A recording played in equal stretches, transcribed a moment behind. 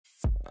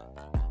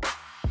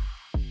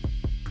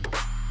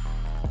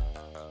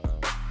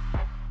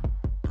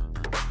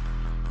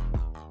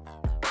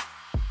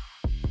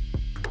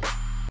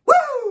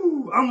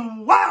Woo!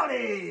 I'm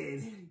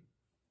wilded!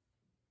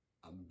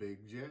 I'm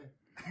Big J.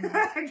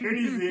 Can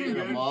you see it?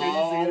 I'm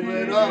all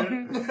lit up.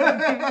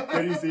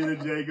 Can you see the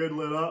J good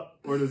lit up?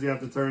 Or does he have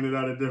to turn it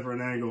at a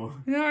different angle?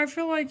 No, I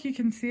feel like you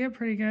can see it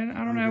pretty good.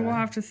 I don't know. We'll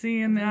have to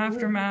see in the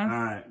aftermath. All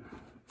right.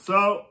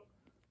 So,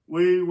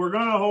 we're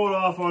going to hold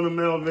off on the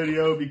mail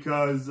video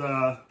because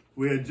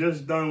we had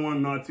just done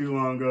one not too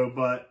long ago.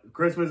 But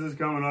Christmas is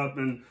coming up.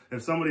 And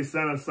if somebody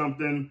sent us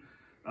something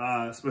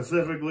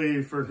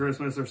specifically for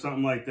Christmas or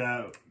something like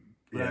that,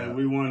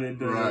 we wanted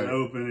to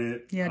open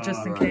it. Yeah,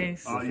 just in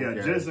case.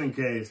 Just in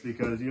case,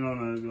 because you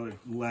don't know, like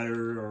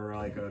letter or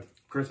like a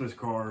Christmas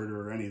card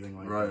or anything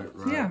like that.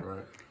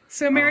 Right.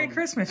 So Merry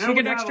Christmas! You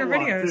get extra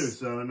videos. Too,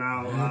 so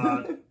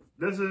now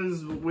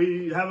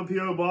we have a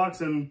PO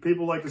box, and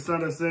people like to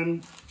send us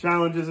in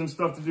challenges and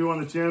stuff to do on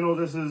the channel.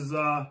 This is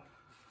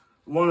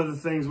one of the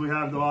things we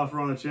have to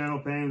offer on the channel: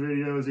 painting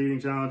videos, eating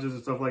challenges,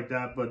 and stuff like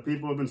that. But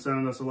people have been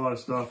sending us a lot of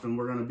stuff, and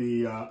we're going to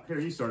be here.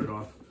 You started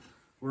off.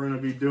 We're going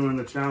to be doing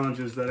the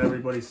challenges that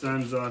everybody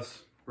sends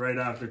us right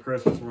after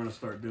Christmas. We're going to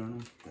start doing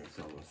them. Thanks,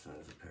 someone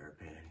sends a pair of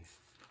panties.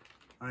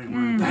 I ain't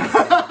wearing that.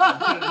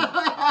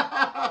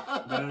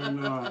 Better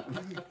not.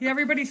 Yeah,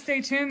 everybody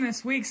stay tuned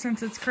this week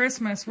since it's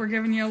Christmas. We're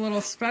giving you a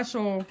little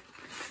special,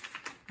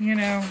 you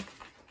know,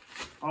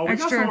 oh, we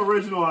got some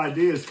original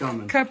ideas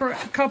coming.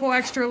 Couple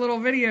extra little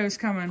videos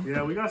coming.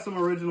 Yeah, we got some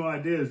original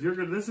ideas. You're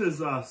good. This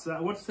is,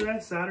 what's today?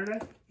 Saturday?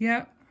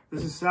 Yep.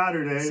 This is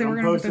Saturday. So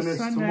I'm posting this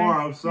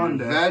tomorrow,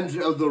 Sunday. Revenge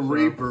of the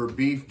Reaper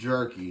beef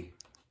jerky.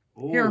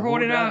 Ooh, here,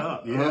 hold it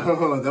up. Yeah.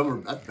 Oh,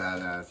 that's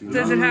badass.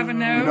 Does it have a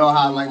nose? You know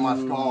how I like my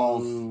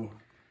skulls.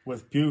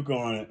 With puke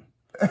on it.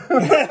 Who's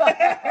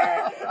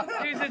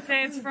it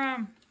say it's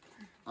from?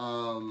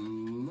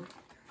 I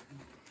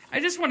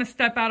just want to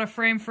step out of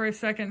frame for a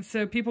second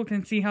so people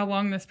can see how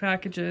long this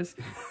package is.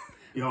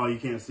 Y'all, you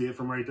can't see it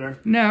from right there?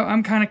 No,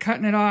 I'm kind of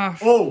cutting it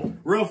off. Oh,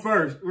 real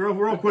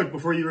quick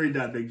before you read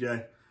that, Big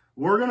J.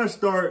 We're going to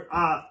start,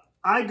 I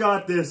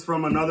got this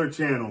from another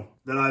channel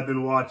that I've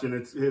been watching.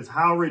 It's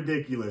How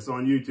Ridiculous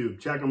on YouTube.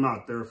 Check them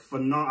out. They're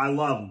phenomenal. I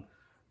love them.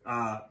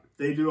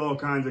 They do all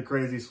kinds of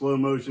crazy slow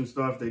motion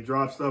stuff. They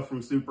drop stuff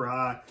from super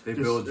high. They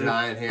build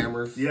giant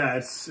hammers. Yeah,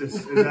 it's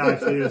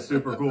actually a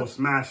super cool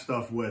smash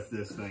stuff with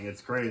this thing.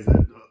 It's crazy.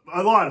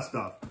 A lot of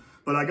stuff.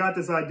 But I got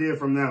this idea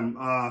from them.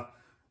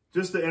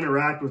 Just to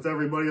interact with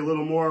everybody a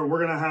little more,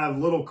 we're going to have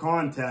little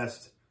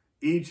contests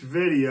each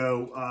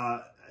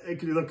video.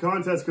 The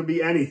contest could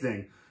be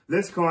anything.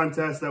 This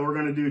contest that we're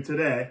going to do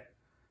today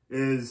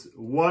is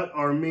what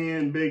are me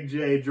and Big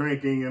J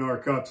drinking in our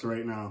cups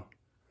right now.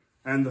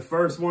 And the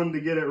first one to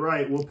get it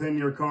right will pin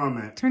your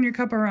comment. Turn your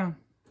cup around.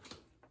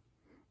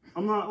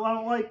 I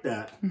don't like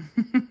that.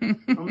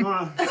 I'm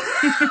not. Is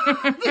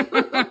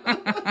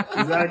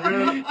that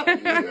good?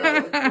 Yeah,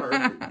 that's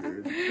perfect,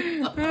 dude.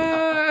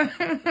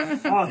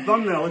 Oh,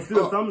 thumbnail. Let's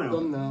do a thumbnail.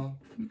 Thumbnail.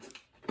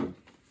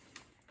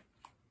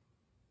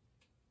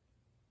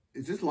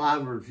 Is this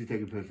live or is he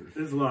taking pictures?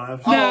 This is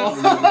live. No.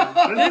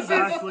 This is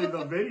actually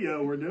the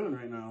video we're doing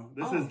right now.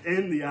 This is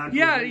in the actual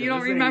video. You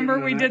don't remember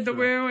we did the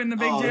woo and the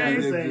Big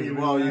J?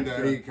 Well, you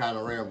know, he kind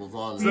of rambles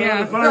on. So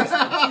yeah, the first,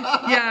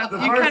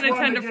 you kind of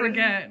tend to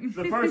forget.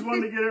 The first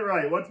one to get it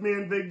right. What's me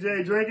and Big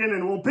J drinking?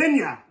 And we'll pin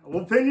ya.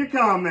 We'll pin your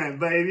comment,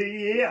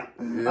 baby. Yeah.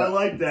 I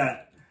like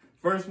that.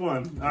 First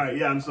one. All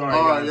right, I'm sorry.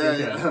 Oh,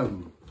 yeah.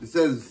 It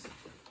says,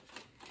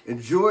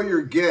 enjoy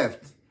your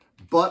gift,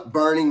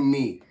 butt-burning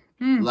meat.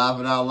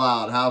 Laughing out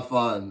loud. Have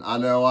fun. I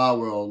know I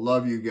will.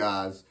 Love you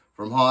guys.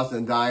 From Hoss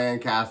and Diane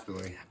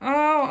Casterly.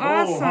 Oh,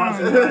 awesome. Hoss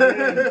and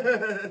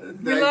Diane.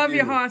 We love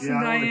you, Hoss and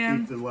I Diane. want to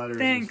keep the letters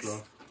Thanks. And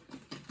stuff.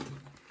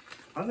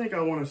 I think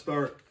I want to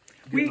start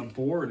getting a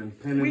board and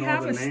pinning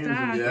all the names and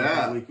stuff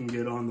that we can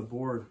get on the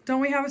board.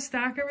 Don't we have a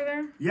stack over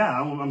there?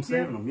 Yeah, I'm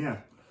saving them.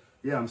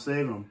 Yeah, I'm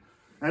saving them.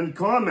 And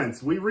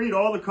comments. We read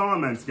all the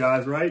comments,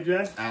 guys, right,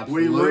 Jay?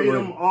 Absolutely. We read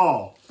them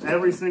all.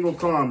 Every single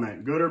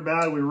comment. Good or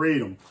bad, we read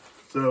them.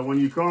 So when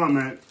you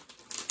comment,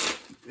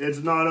 it's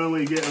not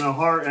only getting a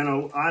heart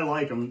and I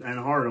like them and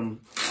heart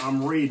them,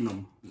 I'm reading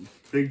them.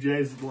 Big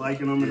J's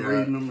liking them and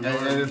reading them.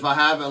 And if I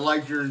haven't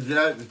liked yours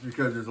yet, it's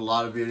because there's a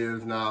lot of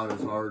videos now and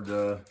it's hard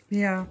to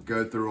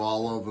go through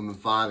all of them and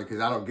find it because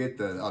I don't get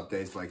the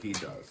updates like he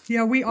does.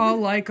 Yeah, we all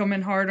like them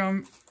and heart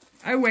them.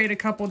 I wait a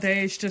couple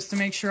days just to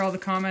make sure all the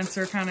comments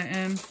are kind of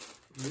in.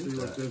 Let's see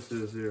what this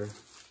is here.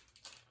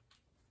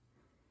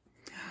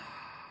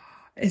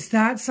 Is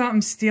that something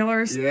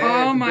Steelers?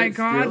 Yeah, oh my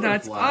God, Steelers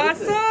that's flag.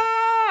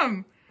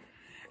 awesome!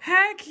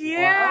 Heck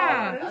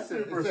yeah! Wow, That's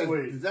super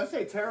sweet. Does that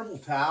say terrible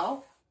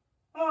towel?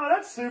 Oh,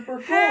 that's super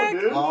cool, Heck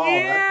dude. Oh,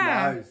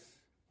 yeah. that's nice.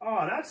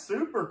 Oh, that's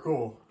super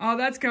cool. Oh,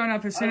 that's going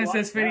up as soon as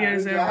this video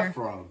is Who's that over.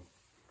 from?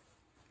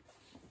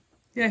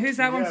 Yeah, who's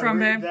that one from,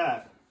 read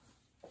babe?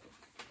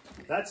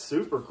 That's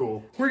super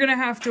cool. We're gonna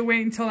have to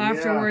wait until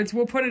afterwards.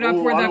 We'll put it up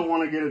where I the. don't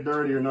want to get it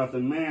dirty or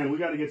nothing. Man, we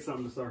got to get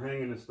something to start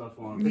hanging this stuff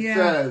on. It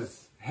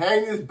says,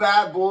 hang this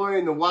bad boy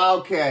in the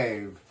wild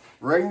cave.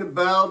 Ring the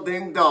bell,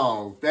 ding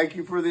dong. Thank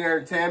you for the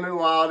entertainment,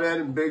 Wild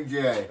Ed and Big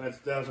J. That's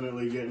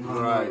definitely getting hung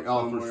Right, up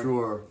oh, somewhere. for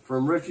sure.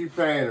 From Richie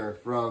Painter,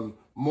 from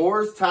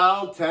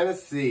Moorestown,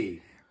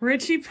 Tennessee.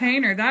 Richie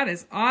Painter, that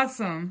is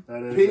awesome.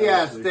 That is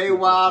P.S. actually Stay super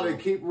wild cool.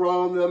 and keep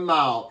rolling them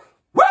out.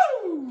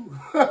 Woo!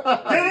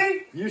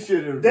 Did You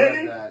should have Did done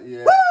he? that,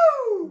 yeah.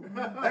 Woo!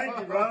 Thank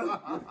you, brother.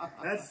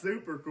 That's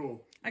super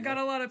cool. I got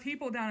a lot of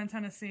people down in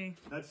Tennessee.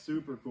 That's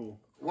super cool.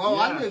 Well,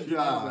 Yeah, I lived she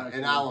was in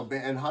actually.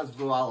 Alabama, in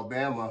Huntsville,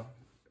 Alabama.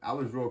 I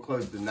was real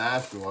close to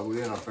Nashville. I was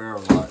in up there a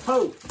lot.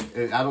 Oh.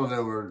 I don't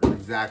know where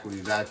exactly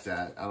that's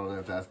at. I don't know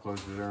if that's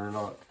close to there or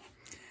not.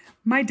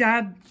 My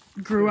dad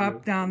grew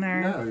up down there.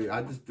 No,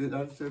 I just did.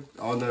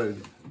 Oh no,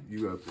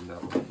 you opened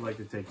that one. I like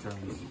to take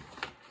turns.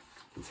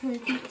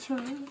 Take a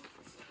turn.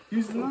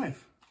 Use the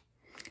knife.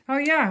 Oh,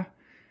 yeah.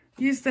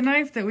 Use the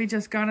knife that we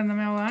just got in the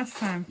mail last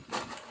time.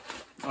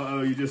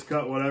 Uh-oh, you just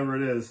cut whatever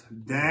it is.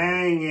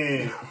 Dang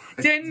it.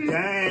 Didn't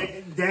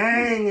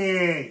Dang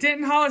it.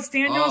 didn't Hollis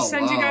Daniels Oh,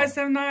 send you wow. guys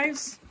some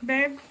knives,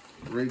 babe?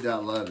 Read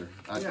that letter.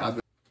 Yeah.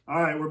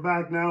 All right, we're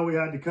back now. We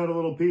had to cut a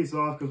little piece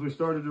off because we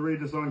started to read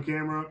this on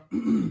camera,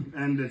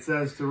 and it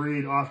says to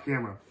read off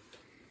camera.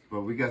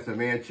 But we got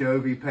some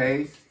anchovy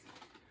paste.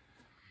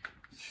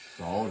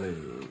 Salty.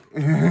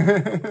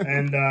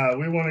 And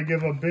we want to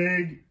give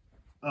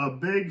a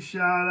big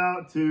shout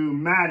out to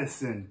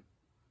Madison.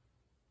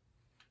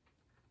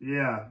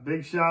 Yeah,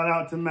 big shout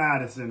out to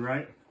Madison,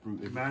 right?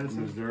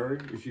 Madison. Missouri?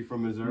 Is she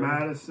from Missouri?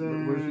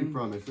 Madison. Where's she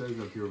from? It says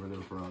up here where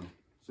they're from,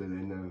 so they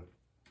know.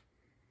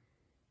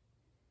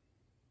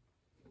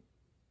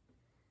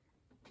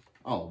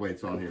 Oh, wait,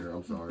 it's on here.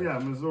 I'm sorry. Yeah,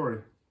 Missouri.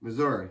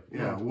 Missouri. Yeah,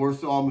 Yeah.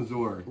 Warsaw,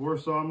 Missouri.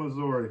 Warsaw,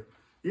 Missouri.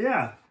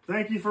 Yeah,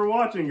 thank you for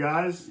watching,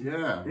 guys.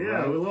 Yeah. Yeah,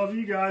 right. we love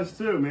you guys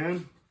too,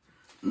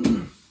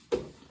 man.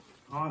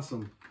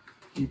 Awesome.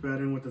 Keep that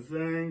in with the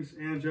things.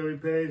 Anchovy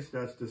paste.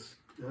 That's just,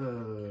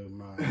 oh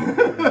my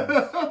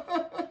goodness.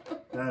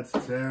 That's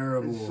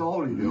terrible. It's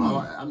salty, though.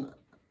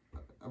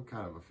 I'm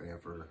kind of a fan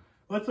for.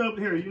 Let's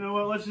open here. You know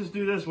what? Let's just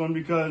do this one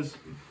because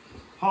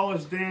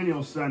Hollis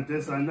Daniels sent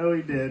this. I know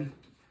he did.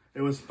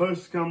 It was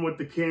supposed to come with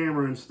the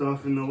camera and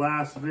stuff in the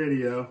last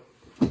video.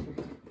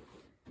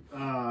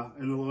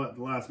 In the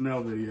last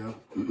mail video.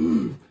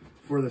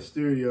 For the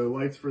studio.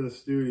 Lights for the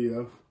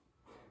studio.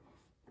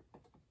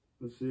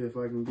 Let's see if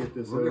I can get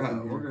this We're open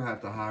gonna here.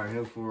 have to hire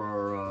him for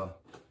our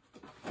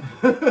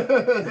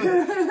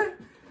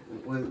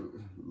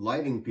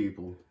lighting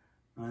people.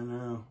 I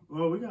know.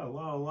 Well, we got a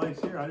lot of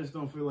lights here. I just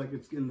don't feel like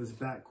it's getting this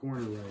back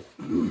corner right.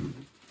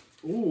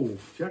 Ooh,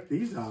 check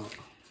these out.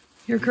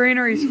 Your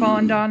greenery's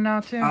falling down now,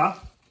 too. Huh?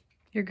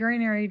 Your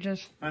greenery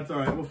just... That's all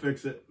right. We'll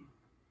fix it.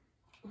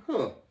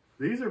 Huh.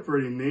 These are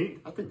pretty neat.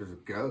 I think there's a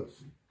ghost.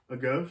 A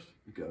ghost?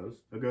 Ghost.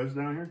 A ghost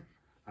down here?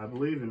 I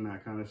believe in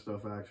that kind of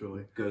stuff,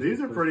 actually. Ghost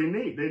These are pretty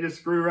neat. They just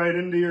screw right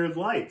into your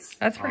lights.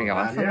 That's pretty Oh,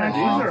 awesome, Yeah,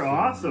 actually. these are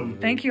awesome.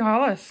 Thank you,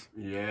 Hollis.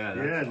 Yeah,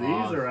 Yeah, that's these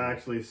awesome. are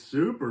actually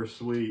super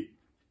sweet.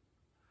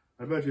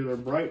 I bet you they're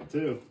bright,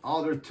 too.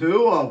 Oh, there are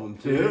two of them,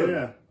 too.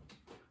 Yeah.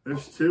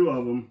 There's two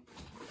of them.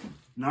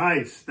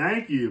 Nice.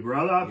 Thank you,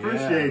 brother. I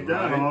appreciate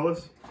that, right?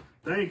 Hollis.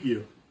 Thank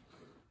you.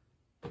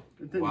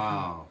 It didn't-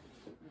 Wow.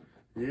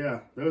 Yeah,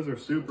 those are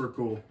super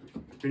cool.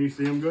 Can you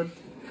see them good?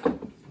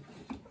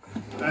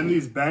 And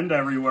these bend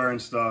everywhere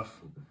and stuff.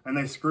 And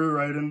they screw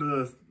right into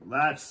the...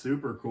 That's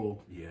super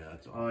cool. Yeah,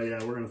 that's awesome. Oh, yeah,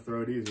 we're going to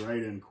throw these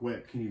right in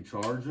quick. Can you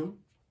charge them?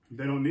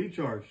 They don't need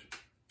charge.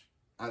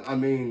 I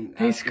mean...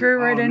 They screw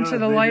right Oh, into no,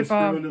 the they light just screw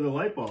bulb. into the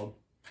light bulb.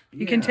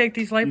 You can take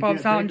these light You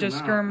bulbs can't out and take just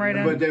them screw out. them right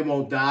But in. they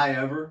won't die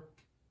ever?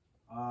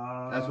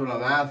 That's what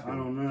I'm asking. I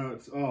don't know.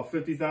 It's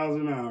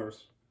 50,000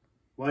 hours.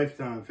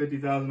 Lifetime,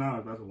 50,000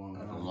 hours. That's a long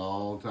That's a time.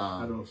 long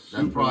time. That's a That's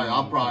super probably,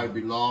 I'll long probably time.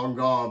 be long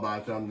gone by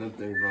the time them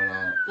things run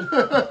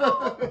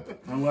out.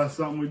 Unless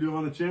something we do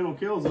on the channel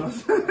kills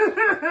us.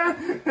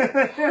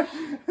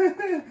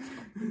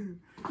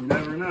 You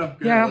never know.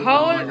 Yeah, Go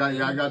ahead. Hollis-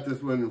 I got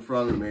this one in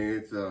front of me.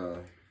 It's Oh,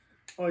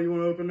 you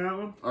want to open that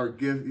one? our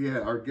gift.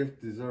 Yeah, our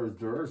gift deserves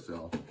to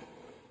herself.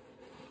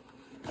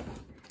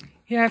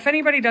 Yeah, if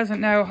anybody doesn't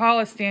know,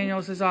 Hollis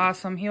Daniels is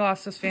awesome. He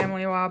lost his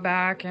family a while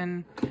back,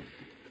 and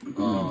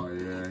Oh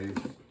yeah,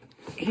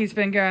 he's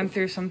been going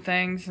through some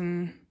things,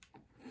 and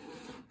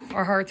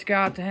our hearts go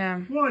out to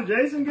him. Come on,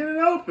 Jason, get it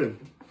open.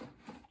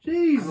 I don't want to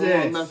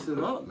Jesus. mess it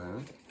up,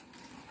 man.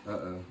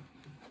 Uh-oh.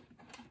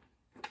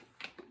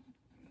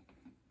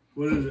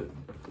 What is it?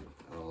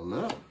 I don't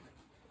know.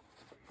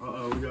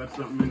 Uh-oh, we got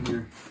something in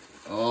here.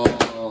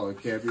 Oh,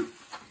 it can't be.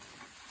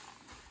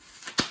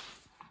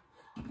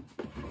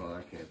 Oh,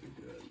 that can't be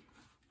good.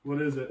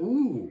 What is it?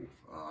 Ooh,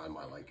 I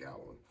might like that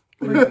one.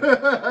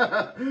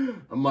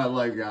 I might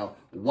like that.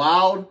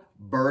 Wild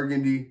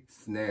burgundy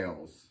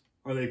snails.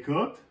 Are they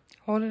cooked?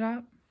 Hold it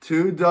up.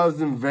 2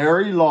 dozen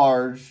very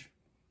large.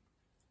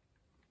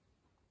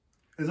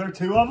 Is there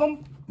 2 of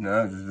them?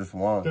 No, there's just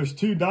one. There's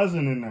 2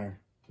 dozen in there.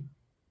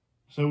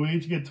 So we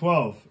each get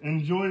 12.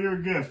 Enjoy your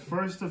gift.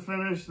 First to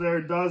finish their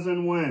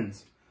dozen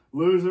wins.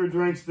 Loser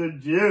drinks the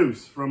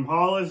juice from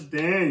Hollis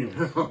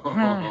Daniels.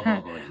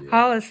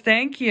 Hollis,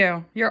 thank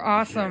you. You're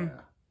awesome.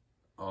 Yeah.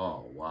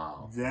 Oh,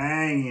 wow.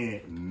 Dang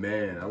it.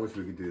 Man, I wish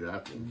we could do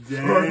that.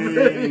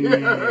 Dang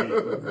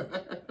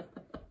it.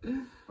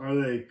 Are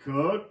they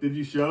cooked? Did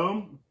you show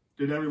them?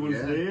 Did everyone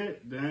see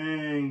it?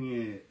 Dang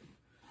it.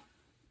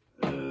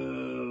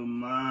 Oh,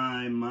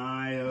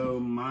 my, oh,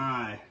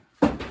 my.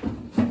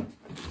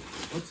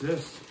 What's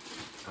this?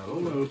 I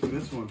don't know. Open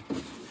this one.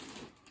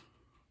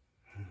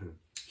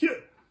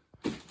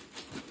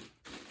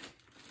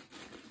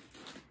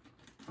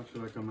 How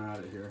should I come at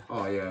it here?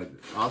 Oh, yeah.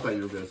 I thought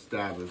you were going to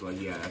stab it. It's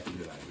like, yeah, that's a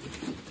good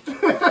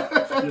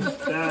idea.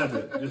 Just stab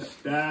it. Just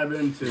stab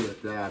into it.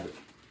 Stab it.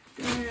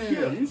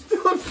 Damn, you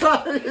still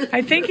trying.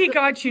 I think he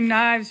got you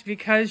knives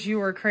because you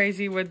were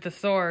crazy with the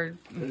sword.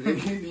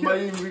 He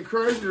might even be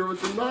crazier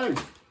with the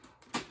knife.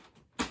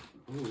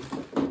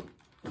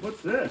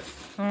 What's this?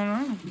 I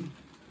don't know.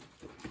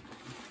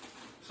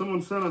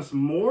 Someone sent us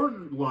more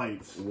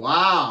lights.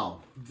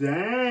 Wow.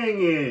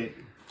 Dang it.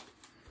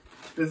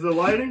 Is the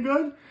lighting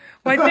good?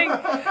 Well, I think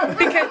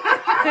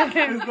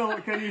because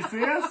Can you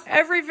see us?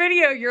 every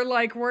video you're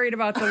like worried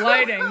about the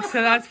lighting,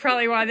 so that's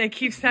probably why they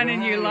keep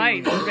sending you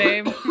lights,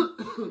 babe.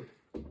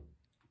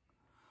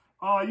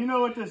 Oh, you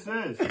know what this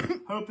is.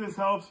 Hope this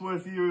helps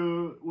with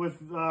you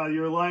with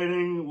your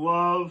lighting.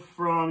 Love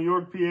from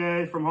York,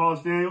 PA, from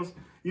Hollis Daniels.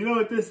 You know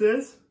what this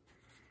is?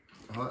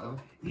 Uh-oh.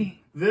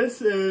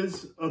 This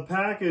is a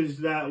package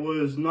that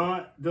was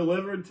not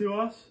delivered to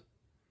us.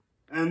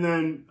 And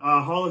then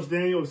Hollis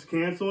Daniels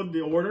canceled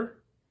the order.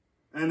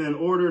 And then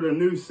ordered a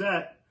new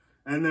set.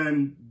 And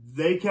then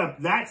they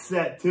kept that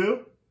set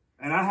too.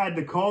 And I had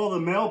to call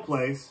the mail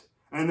place.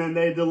 And then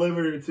they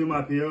delivered it to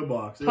my P.O.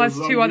 box. Plus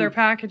two other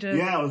packages.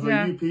 Yeah, it was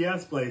a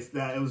UPS place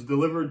that it was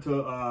delivered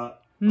to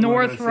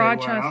North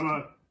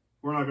Rochester.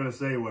 We're not going to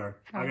say where.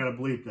 I got to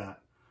bleep that.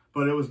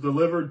 But it was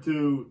delivered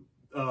to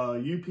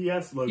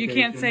UPS location. You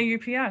can't say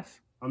UPS.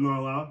 I'm not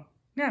allowed?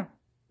 No.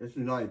 It's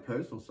the United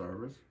Postal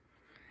Service.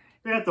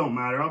 That don't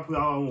matter. I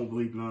won't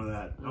bleep none of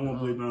that. I won't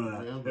bleep none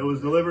of that. It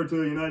was delivered to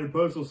the United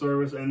Postal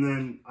Service, and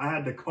then I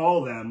had to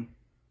call them,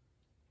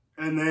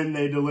 and then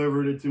they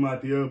delivered it to my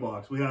P.O.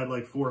 box. We had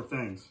like 4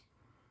 things,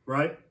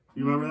 right?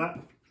 You remember that?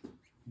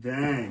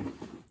 Dang.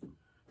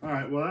 All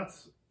right, well,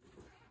 that's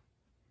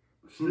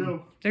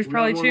still... There's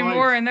probably 2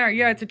 more in there.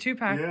 Yeah, it's a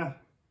 2-pack. Yeah.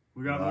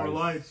 We got more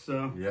lights,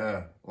 so...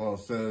 Yeah. Well,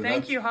 so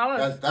Thank you,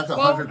 Hollis. That's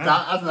Well, $100,000.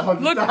 That's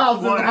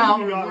 $100,000. Well,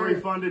 and you got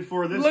refunded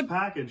for this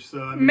package,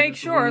 so... I mean, Make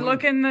sure.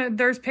 Look in the...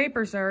 There's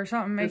papers there or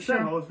something. Make sure.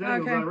 Hollis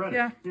Daniels, Okay. I read it.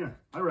 Yeah. Yeah,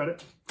 I read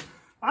it.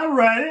 I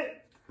read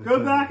it.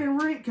 Go back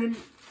and read. Can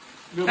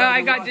go back I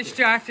and got watch it.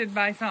 distracted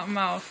by something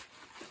else.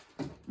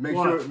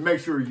 Make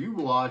sure you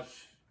watch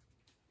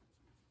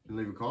and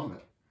leave a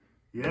comment.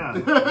 Yeah.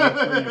 Make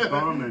sure you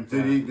comment.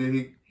 Did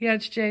he? Yeah,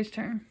 it's Jay's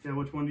turn. Yeah,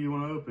 which one do you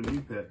want to open?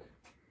 You pick.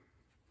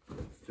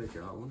 Let's take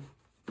out one.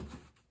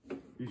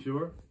 You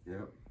sure?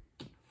 Yep.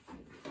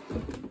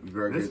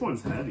 Very This good.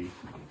 one's heavy.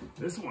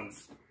 This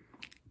one's...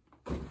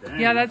 Dang,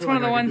 Yeah, I that's feel one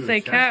of like the I could ones do a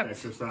they chest kept.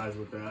 Exercise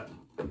with that.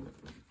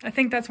 I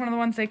think that's one of the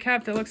ones they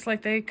kept. It looks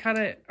like they cut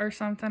it or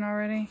something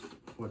already.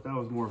 What, that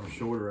was more of a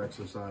shoulder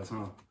exercise,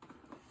 huh?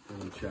 Than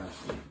the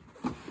chest.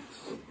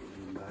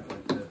 And back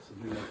like this.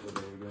 I think that's what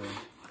they were doing.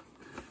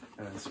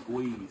 And then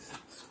squeeze,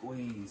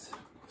 squeeze,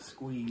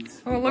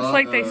 squeeze. Oh, it looks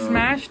like they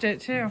smashed it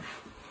too.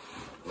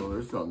 Oh,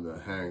 there's something to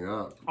hang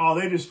up. Oh,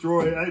 they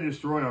destroy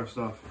our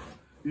stuff.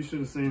 You should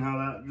have seen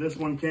how this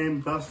one came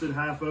busted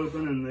half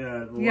open, and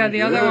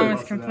The other one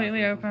was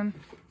completely open.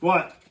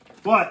 What?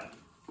 What?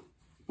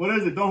 What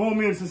is it? Don't hold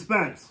me in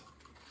suspense.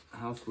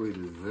 How sweet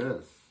is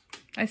this?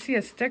 I see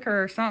a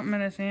sticker or something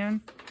in his hand.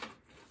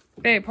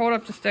 Babe, hold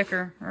up the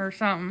sticker or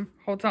something.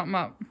 Hold something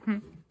up.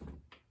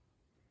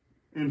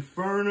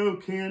 Inferno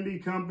Candy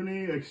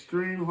Company,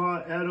 Extreme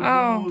Hot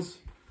Edibles.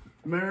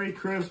 Merry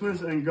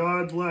Christmas and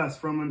God bless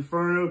from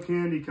Inferno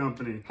Candy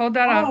Company. Hold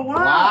that up. Oh, wow.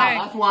 Wow, Hey.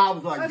 that's why I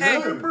was like,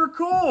 That's dude, super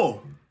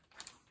cool.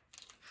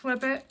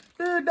 Flip it.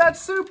 Dude,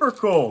 that's super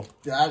cool.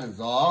 that is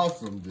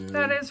awesome, dude.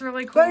 That is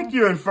really cool. Thank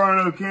you,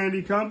 Inferno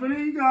Candy Company.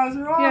 You guys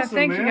are awesome,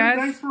 thank you, man. guys.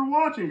 Thanks for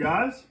watching,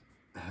 guys.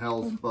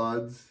 Hell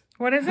Spuds.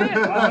 What is it?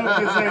 I hope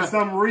this ain't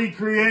some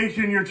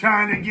recreation you're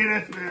trying to get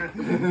us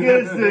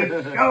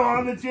to show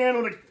on the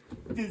channel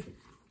to just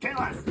tell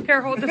us.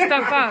 Here, hold the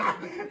stuff up.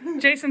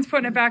 Jason's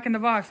putting it back in the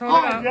box. Hold it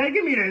Oh, up. Jay,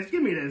 give me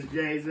this,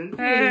 Jason.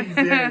 What is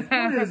this?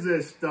 What is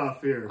this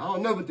stuff here? I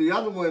don't know, but the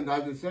other one, I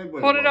just said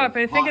what Hold it it up.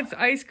 was. I think Hot it's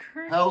ice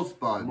cream. Hell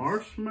Spuds.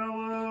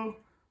 Marshmallow,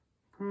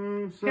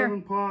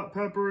 7 pot,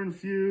 pepper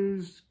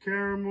infused,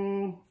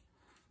 caramel.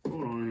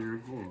 Hold on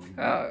here, hold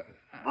on.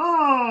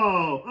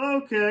 Oh,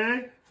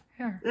 okay.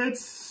 Here.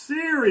 It's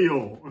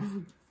cereal.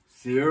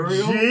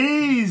 Cereal?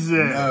 Jesus.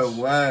 No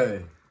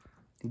way.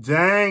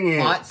 Dang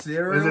it. Hot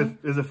cereal?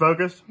 Is it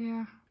focused?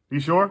 Yeah. You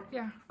sure?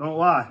 Yeah. Don't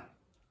lie.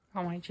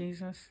 Oh my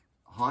Jesus.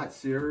 Hot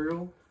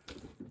cereal?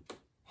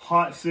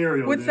 Hot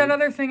cereal. What's dude. that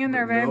other thing in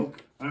there, babe? Milk?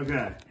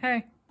 Okay.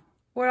 Hey,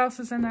 what else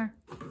is in there?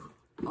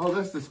 Oh,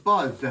 that's the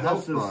Spuds, the Hell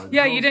That's the- Spuds.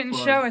 Yeah, Hell you didn't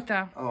Spuds. show it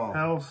though. Oh.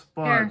 Hell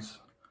Spuds.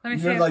 Let me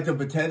You see. mean like the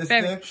potato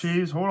Baby. sticks?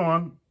 Cheese, hold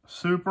on.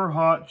 Super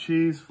hot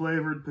cheese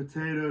flavored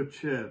potato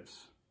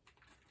chips.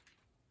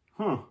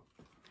 Huh.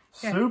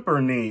 Yeah.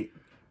 Super neat.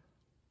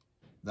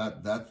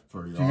 That's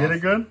pretty Did you get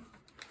it good?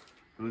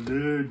 Oh,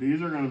 dude,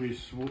 these are gonna be,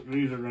 I'm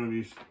gonna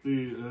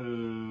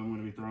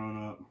be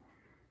throwing up.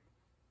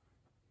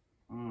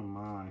 Oh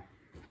my.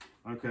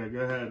 Okay, go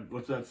ahead.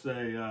 What's that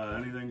say?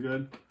 Anything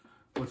good?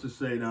 What's it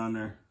say down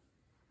there?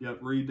 Yep,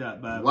 read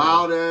that bad boy.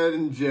 Wild Ed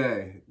and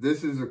Jay,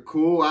 this is a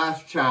cool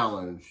ass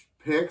challenge.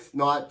 Picks,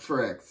 not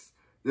tricks.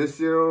 This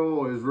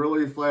cereal is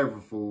really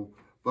flavorful,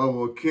 but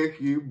will kick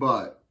you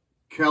butt.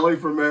 Kelly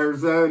from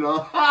Arizona.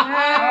 Oh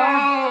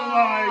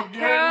my goodness,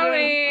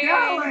 Kelly!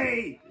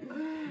 Kelly!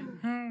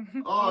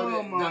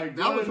 Oh, my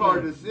that was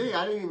hard to goodness. see.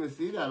 I didn't even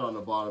see that on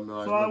the bottom.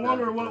 So I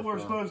wonder what we're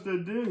supposed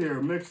to do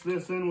here. Mix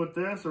this in with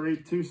this or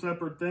eat two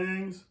separate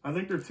things? I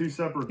think they're two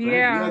separate things.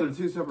 Yeah. Yeah, they're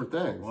two separate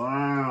things.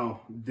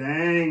 Wow.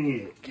 Dang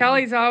it.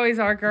 Kelly's always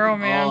our girl,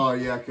 man. Oh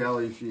yeah,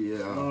 Kelly.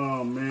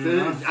 Oh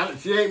man.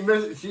 She ain't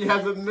missed. She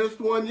hasn't missed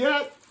one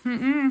yet.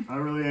 I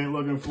really ain't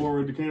looking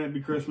forward to. Can it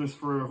be Christmas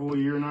for a whole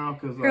year now?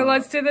 Cause Here,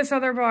 let's do this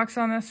other box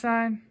on this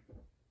side.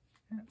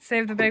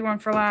 Save the big one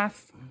for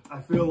last.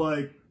 I feel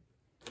like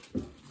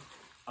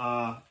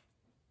I'm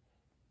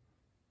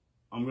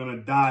gonna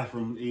die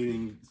from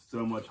eating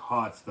so much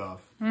hot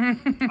stuff.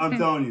 I'm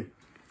telling you,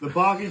 the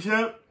Pocky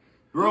chip.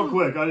 Real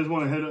quick, I just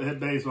want to hit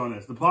base on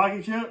this. The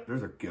Pocky chip.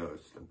 There's a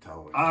ghost. I'm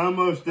telling you. I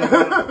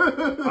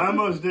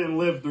almost didn't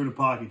live through the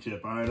Pocky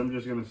chip. All right, I'm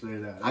just gonna say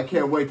that. I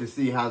can't wait to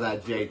see how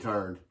that J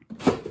turned.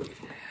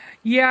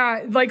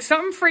 Yeah, like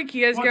something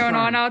freaky is What going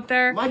on turn? out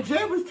there. My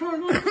J was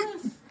turned like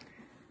this.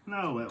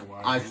 No, it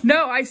wasn't.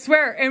 No, I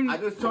swear. And I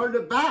just turned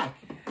it back.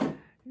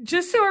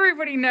 just so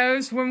everybody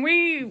knows, when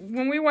we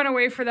went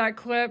away for that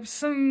clip,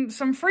 some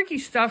freaky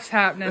stuff's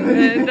happening.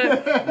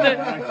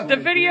 The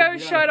video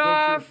shut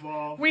off.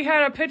 Fall. We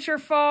had a picture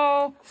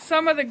fall.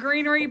 Some of the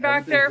greenery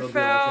back there Everything's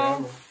gonna be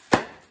on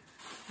fell.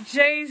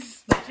 camera.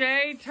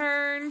 Jay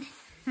turned.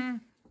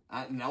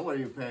 I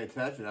wasn't even paying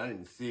attention. I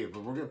didn't see it,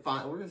 but we're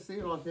gonna see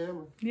it on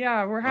camera.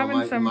 Yeah, we're having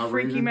am I some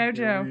freaky reading? You're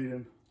mojo.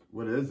 reading.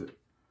 What is it?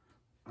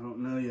 I don't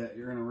know yet.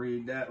 You're gonna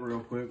read that real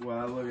quick while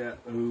I look at.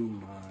 Oh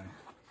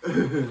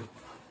my.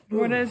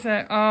 What is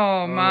it?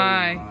 Oh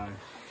my.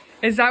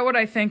 Is that what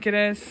I think it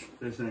is?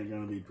 This ain't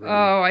gonna be pretty.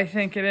 Oh, I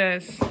think it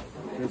is.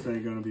 This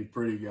ain't gonna be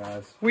pretty,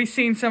 guys. We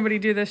seen somebody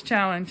do this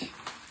challenge.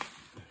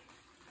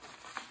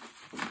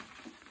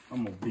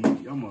 I'm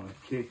gonna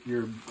kick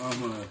your.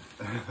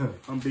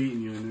 I'm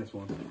beating you in this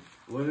one.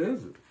 What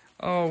is it?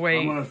 Oh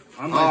wait. I'm All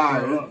gonna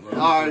throw up, bro.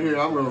 right, here,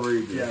 I'm gonna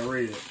read this. Yeah,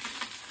 read it.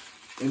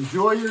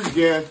 Enjoy your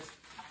gift.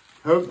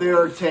 Hope they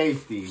are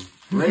tasty.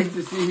 Race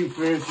to see who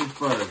finishes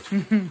first.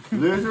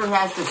 Loser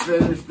has to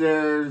finish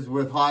theirs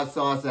with hot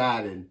sauce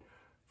added.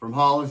 From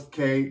Hollis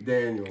K.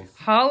 Daniels.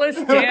 Hollis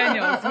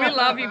Daniels. We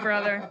love you,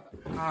 brother.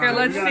 Here,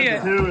 let's We got see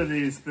it. 2 of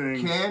these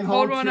things. Canned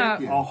Hold whole one up.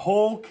 chicken. A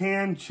whole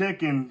canned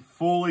chicken,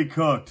 fully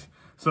cooked.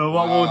 So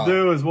what Wow. we'll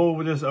do is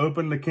we'll just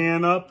open the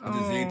can up.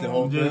 Just eat the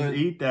whole Just thing.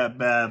 eat that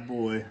bad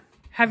boy.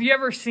 Have you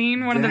ever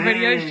seen one of the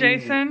videos, Dang.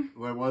 Jason?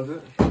 What was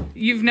it?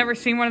 You've never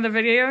seen one of the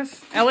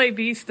videos? LA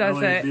Beast does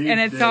LA it, Beast and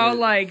it's did all it.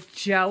 like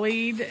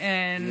jellied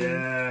and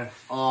Yeah.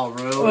 Oh,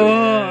 really?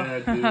 oh,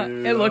 Yeah,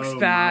 dude. it looks Oh,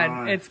 bad.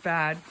 my. It's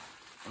bad.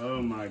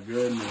 Oh my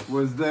goodness.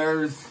 Was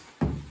theirs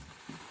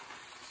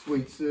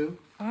Sweet Sue?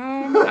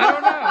 I don't know.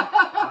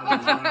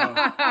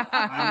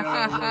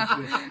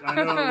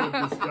 I know it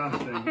looked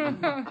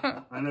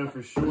disgusting. I know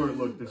for sure it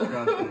looked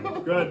disgusting.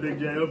 Go ahead, Big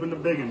J. Open the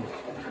big one.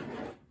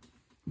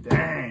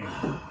 Dang.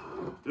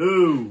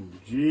 Ooh,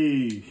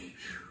 geez.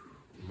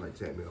 It might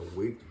take me a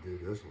week to do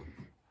this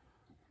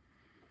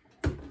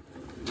one.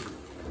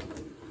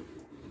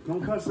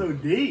 Don't cut so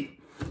deep.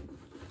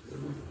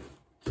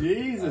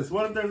 Jesus,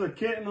 what if there's a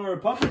kitten or a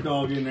puppy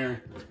dog in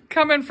there?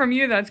 Coming from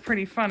you, that's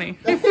pretty funny.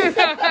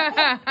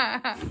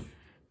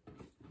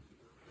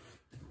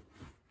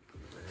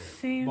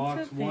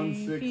 Box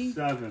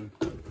 167.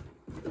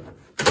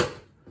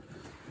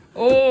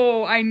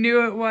 Oh, I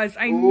knew it was.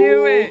 I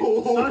knew it.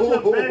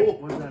 Such a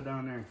big. What's that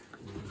down there?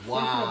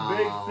 Wow. Such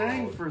a big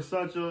thing for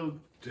such a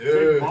big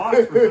Dude. box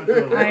for such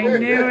a. I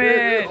knew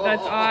it.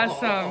 That's Is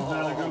awesome.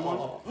 that a good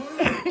one?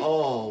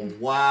 Oh,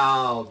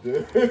 wow,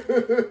 dude.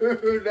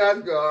 That's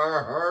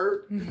gonna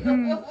hurt.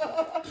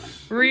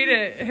 Read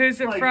it.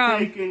 Who's it Like from?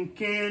 taking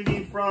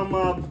candy from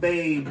a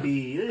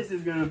baby. This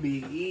is gonna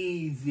be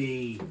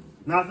easy.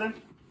 Nothing?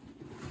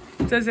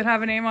 Does it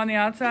have a name on the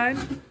outside?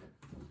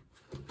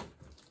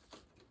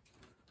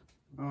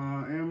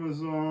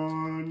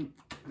 Amazon.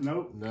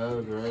 Nope.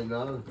 No, there ain't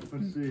none.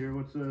 Let's see here.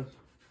 What's this?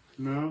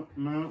 No.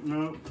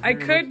 I Here,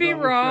 could let's be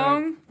double check.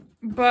 wrong,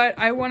 but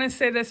I want to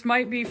say this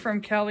might be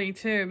from Kelly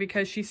too,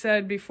 because she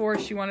said before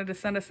she wanted to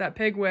send us that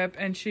pig whip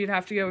and she'd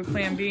have to go with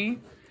Plan B.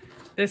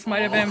 This might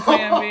have been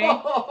Plan B.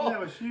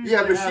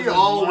 Yeah, but she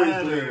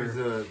always leaves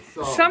it.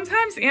 So.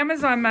 Sometimes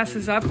Amazon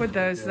messes up with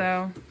those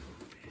though.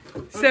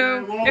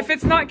 So Okay, well- if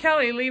it's not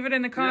Kelly, leave it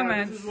in the Yeah,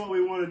 comments. this is what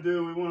we want to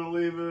do. We want to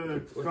leave a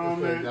What's it say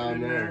comment down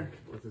in there.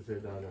 What's it say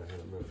down there?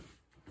 Here, look.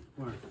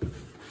 Where?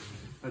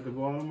 At the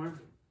bottom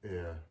where?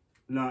 Yeah.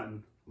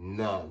 Nothing.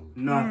 Nothing.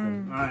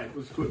 Nothing. All right,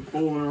 let's quit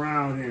fooling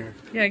around here.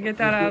 Yeah, get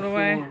that out of the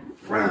way.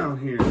 Around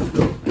here.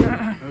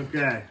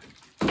 Okay.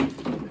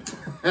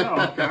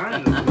 All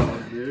kinds of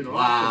stuff, dude.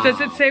 Wow. Does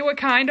it say what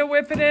kind of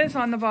whip it is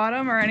on the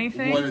bottom or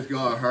anything? What is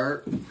gonna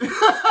hurt?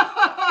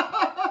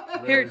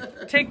 Here,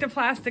 take the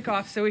plastic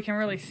off so we can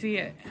really see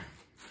it.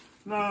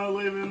 No,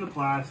 leave it in the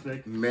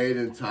plastic. Made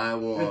in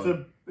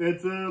Taiwan.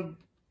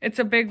 It's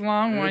a big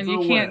long one. It's a You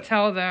can't whip.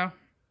 tell though.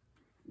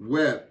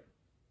 Whip,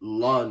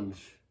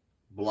 lunge,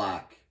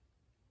 black.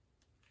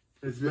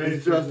 It's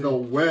just a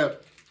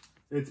whip.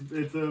 It's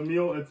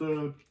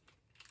a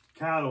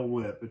cattle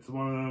whip. It's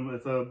one of them.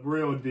 It's a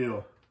real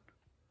deal.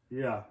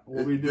 Yeah,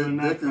 we'll be doing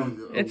that.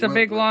 It's a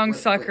big long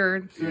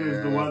sucker. As soon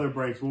as the weather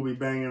breaks, we'll be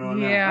banging on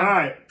that. Yeah. All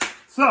right.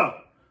 So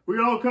we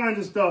got all kinds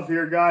of stuff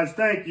here, guys.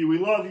 Thank you. We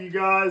love you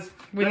guys.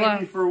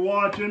 Thank you for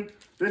watching.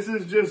 This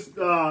is just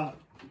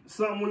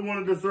something we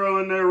wanted to throw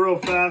in there real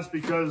fast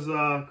because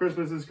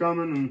Christmas is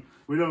coming, and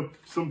we know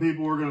some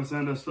people were going to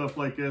send us stuff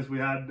like this. We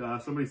had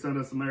somebody send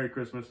us a Merry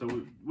Christmas,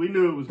 so we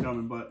knew it was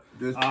coming. But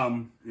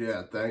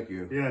yeah, thank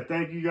you. Yeah,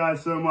 thank you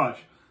guys so much.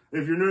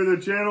 If you're new to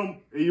the channel,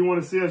 you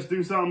want to see us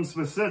do something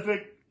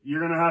specific, you're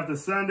going to have to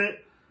send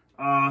it.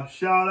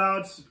 Shout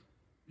outs,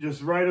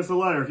 just write us a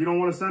letter. If you don't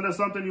want to send us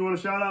something you want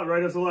to shout out,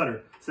 write us a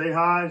letter. Say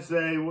hi,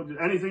 say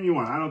anything you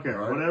want. I don't care,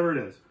 right. Whatever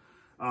it is.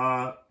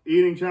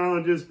 Eating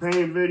challenges,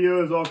 painting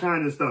videos, all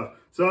kinds of stuff.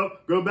 So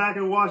go back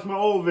and watch my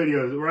old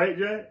videos, right,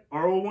 Jay?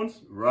 Our old ones?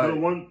 Right.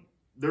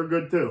 They're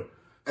good too.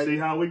 See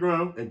how we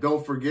grow. And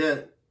don't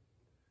forget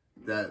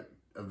that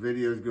a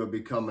video is going to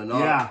be coming up.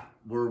 Yeah.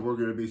 We're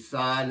going to be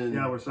signing,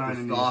 we're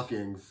signing the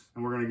stockings. These,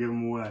 and we're going to give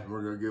them away.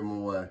 We're going to give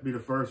them away. Be the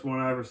first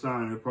one I ever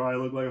signed. It'll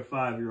probably look like a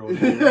 5-year-old.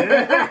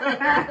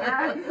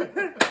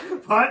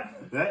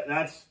 But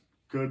that's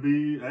could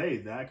be, hey,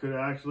 that could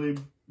actually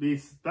be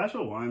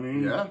special. I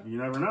mean, you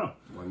never know.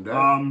 One day.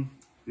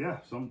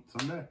 Yeah,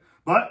 someday.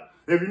 But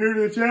if you're new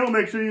to the channel,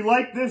 make sure you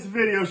like this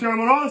video. Share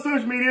them on all the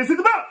social medias. Hit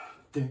the bell.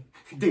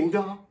 Ding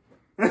dong.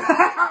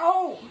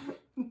 Oh,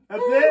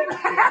 that's it.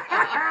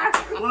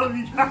 Love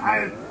you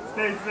guys.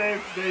 Stay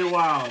safe. Stay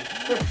wild.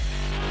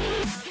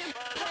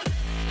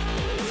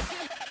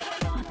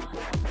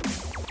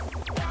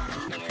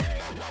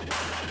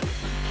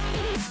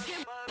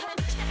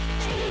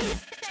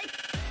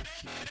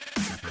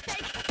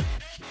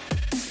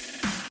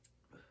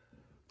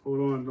 Hold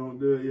on, don't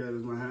do it yet.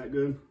 Is my hat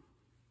good?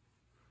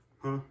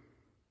 Huh?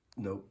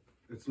 Nope.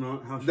 It's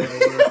not? How should I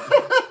wear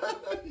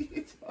it?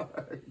 It's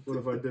hard. What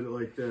if I did it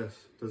like this?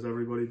 Does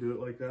everybody do it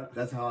like that?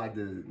 That's how I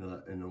did it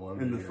in the one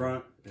video. In the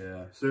front?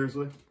 Yeah.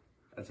 Seriously?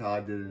 That's how I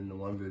did it in the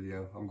one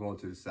video. I'm going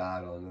to the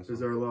side on this. Is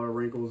there a lot of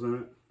wrinkles in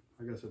it?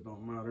 I guess it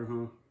don't matter,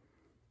 huh?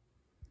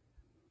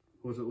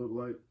 What's it look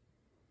like?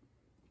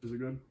 Is it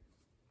good?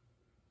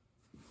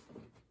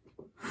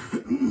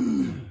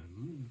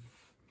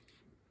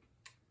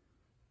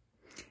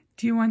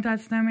 Do you want that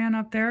snowman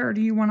up there, or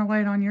do you want to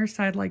light on your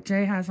side like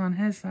Jay has on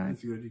his side?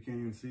 It's good. You can't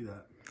even see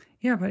that.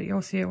 Yeah, but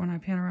you'll see it when I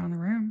pan around the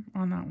room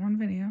on that one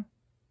video.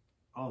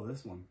 Oh,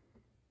 this one.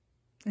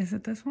 Is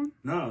it this one?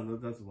 No,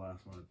 that's the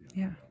last one at the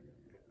end.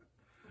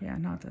 Yeah. Yeah,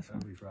 not this one.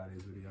 That'll be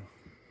Friday's video.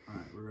 All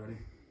right, we're ready?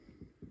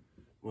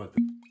 What,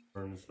 the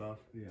burn the stuff?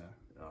 Yeah.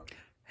 Okay.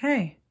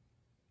 Hey.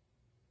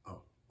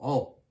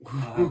 Oh.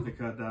 I'll have to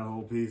cut that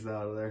whole piece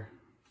out of there.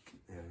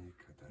 Yeah, you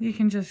cut that. You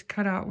can just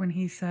cut out when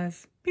he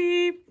says,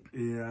 beep.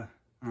 Yeah.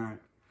 All right.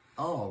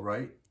 Oh,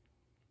 right.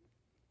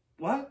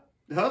 What?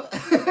 Huh?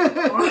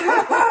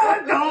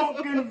 Don't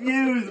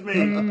confuse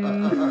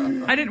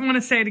me. I didn't want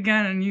to say it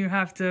again, and you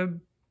have to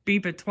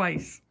beep it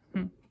twice.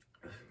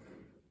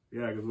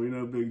 Yeah, because we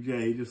know Big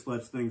J, he just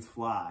lets things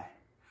fly.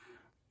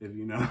 If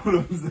you know what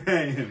I'm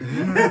saying.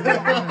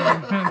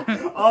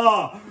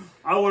 Oh,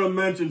 I want to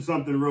mention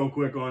something real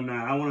quick on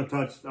that. I want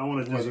to just...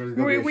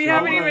 We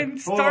haven't even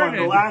started. Hold on,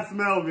 the last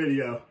mail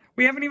video.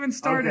 We haven't even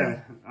started.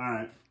 Okay, all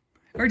right.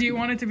 Or do you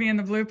want it to be in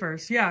the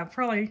bloopers? Yeah,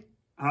 probably.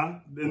 Huh?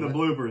 In the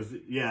bloopers.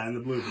 Yeah, in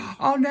the bloopers.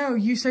 Oh, no.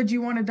 You said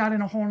you wanted that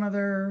in a whole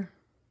nother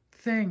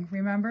thing,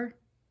 remember?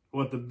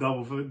 What, the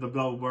double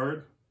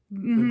bird?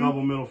 Mm-hmm. The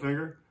double middle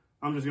finger?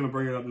 I'm just going to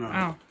bring it up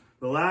now. Oh.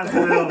 The last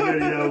mail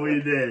video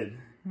we did,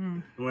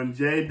 when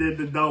Jay did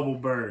the double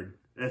bird.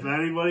 If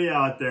anybody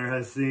out there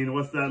has seen,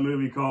 what's that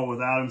movie called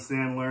with Adam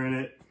Sandler in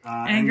it?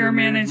 Anger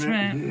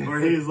Management. Where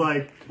he's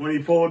like, when he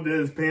pulled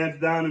his pants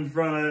down in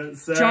front of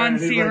Sarah. John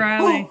C.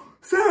 Reilly. Oh,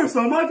 Sarah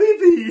saw my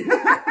pee-pee.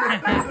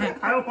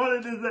 I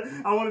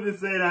wanted to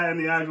say that in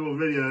the actual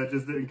video. It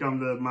just didn't come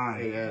to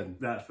mind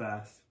that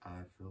fast.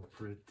 I feel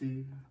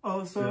pretty.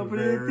 Oh, so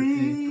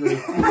pretty.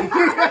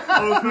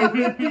 Oh, so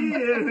pretty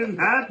and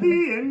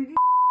happy and...